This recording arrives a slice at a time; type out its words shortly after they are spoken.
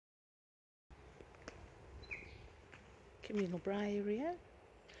communal braai area.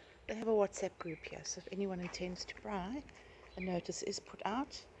 They have a WhatsApp group here, so if anyone intends to braai, a notice is put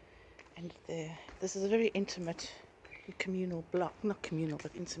out. And this is a very intimate communal block, not communal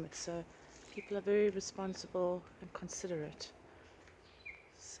but intimate, so people are very responsible and considerate.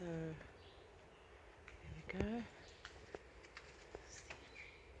 So there we go.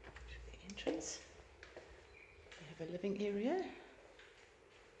 The entrance. They have a living area,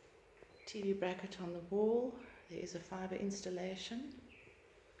 TV bracket on the wall. There is a fibre installation,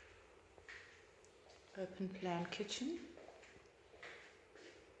 open plan kitchen,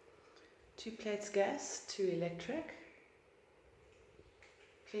 2 plates gas, 2 electric,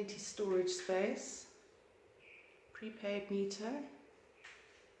 plenty storage space, prepaid meter,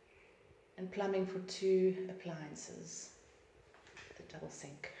 and plumbing for 2 appliances, the double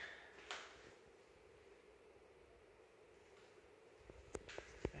sink.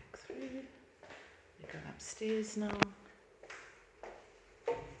 Back through, we go upstairs now.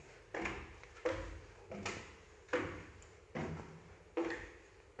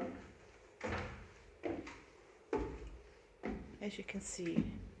 As you can see,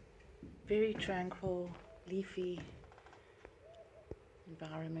 very tranquil, leafy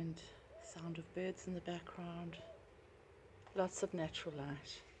environment, sound of birds in the background, lots of natural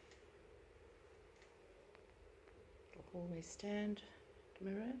light. The hallway stand,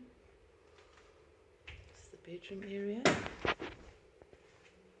 mirror. This is the bedroom area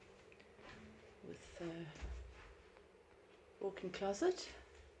with a walk-in closet,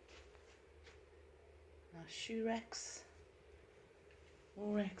 nice shoe racks.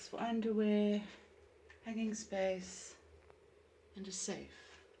 More racks for underwear, hanging space, and a safe.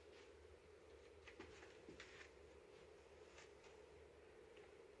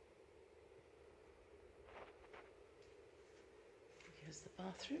 Here's the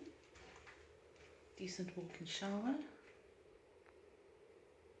bathroom. Decent walk-in shower,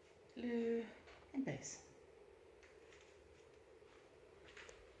 loo, and basin.